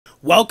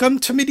Welcome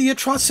to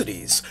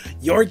Mediatrocities,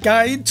 your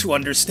guide to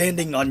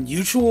understanding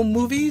unusual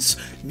movies,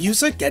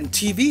 music, and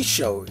TV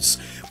shows.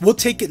 We'll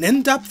take an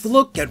in-depth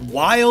look at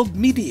wild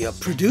media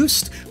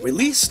produced,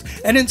 released,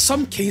 and in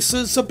some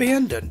cases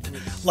abandoned,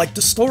 like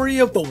the story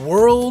of the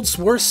world's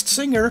worst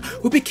singer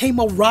who became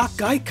a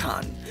rock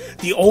icon,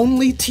 the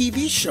only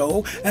TV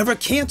show ever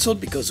canceled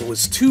because it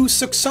was too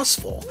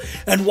successful,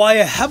 and why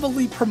a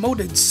heavily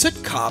promoted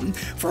sitcom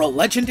for a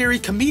legendary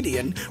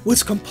comedian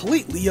was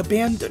completely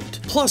abandoned,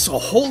 plus a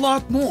whole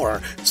lot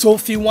more. So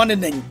if you want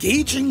an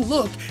engaging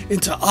look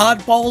into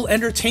oddball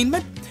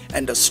entertainment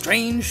and the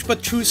strange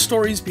but true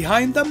stories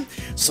behind them,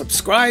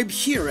 subscribe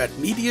here at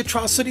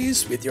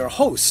Mediatrocities with your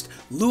host,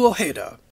 Lewojeda.